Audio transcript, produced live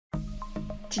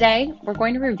Today, we're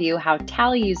going to review how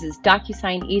Tally uses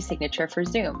DocuSign eSignature for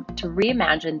Zoom to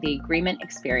reimagine the agreement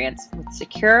experience with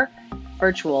secure,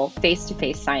 virtual,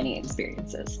 face-to-face signing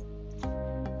experiences.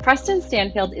 Preston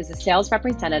Stanfield is a sales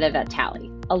representative at Tally.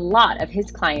 A lot of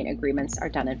his client agreements are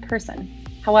done in person.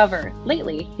 However,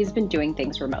 lately, he's been doing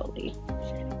things remotely.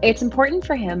 It's important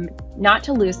for him not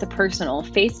to lose the personal,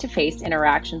 face-to-face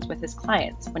interactions with his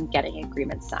clients when getting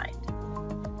agreements signed.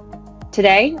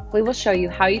 Today, we will show you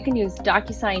how you can use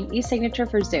DocuSign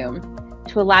eSignature for Zoom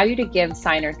to allow you to give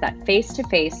signers that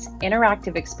face-to-face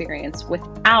interactive experience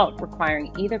without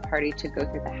requiring either party to go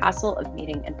through the hassle of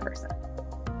meeting in person.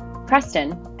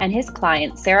 Preston and his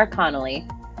client, Sarah Connolly,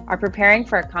 are preparing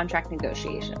for a contract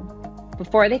negotiation.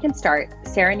 Before they can start,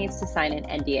 Sarah needs to sign an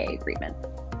NDA agreement.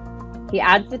 He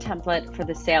adds the template for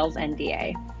the sales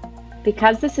NDA.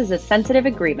 Because this is a sensitive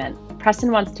agreement,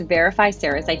 Preston wants to verify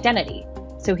Sarah's identity,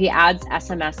 so he adds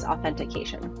SMS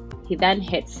authentication. He then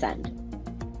hits send.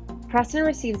 Preston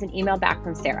receives an email back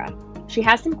from Sarah. She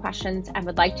has some questions and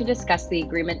would like to discuss the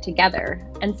agreement together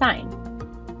and sign.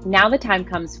 Now the time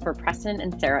comes for Preston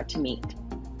and Sarah to meet.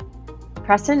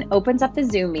 Preston opens up the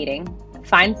Zoom meeting,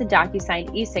 finds the DocuSign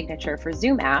eSignature for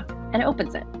Zoom app, and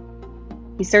opens it.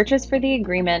 He searches for the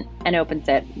agreement and opens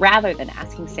it rather than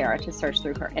asking Sarah to search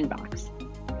through her inbox.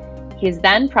 He is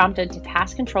then prompted to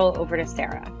pass control over to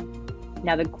Sarah.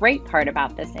 Now, the great part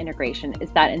about this integration is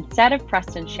that instead of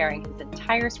Preston sharing his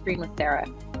entire screen with Sarah,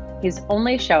 he's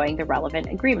only showing the relevant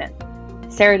agreement.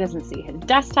 Sarah doesn't see his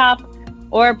desktop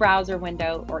or a browser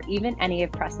window or even any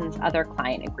of Preston's other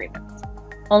client agreements,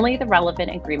 only the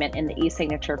relevant agreement in the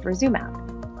eSignature for Zoom app,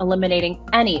 eliminating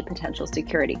any potential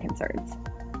security concerns.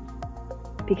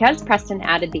 Because Preston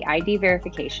added the ID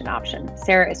verification option,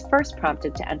 Sarah is first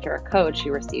prompted to enter a code she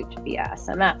received via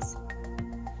SMS.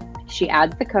 She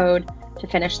adds the code to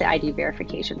finish the ID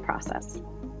verification process.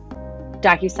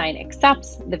 DocuSign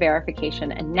accepts the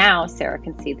verification, and now Sarah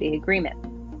can see the agreement.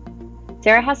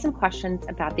 Sarah has some questions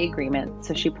about the agreement,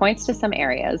 so she points to some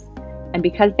areas, and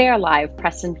because they are live,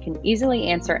 Preston can easily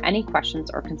answer any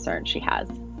questions or concerns she has.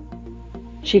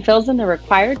 She fills in the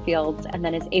required fields and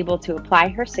then is able to apply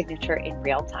her signature in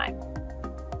real time.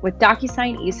 With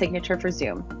DocuSign eSignature for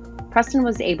Zoom, Preston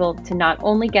was able to not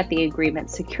only get the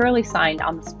agreement securely signed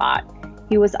on the spot,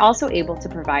 he was also able to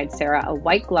provide Sarah a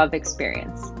white glove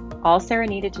experience. All Sarah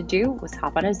needed to do was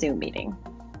hop on a Zoom meeting.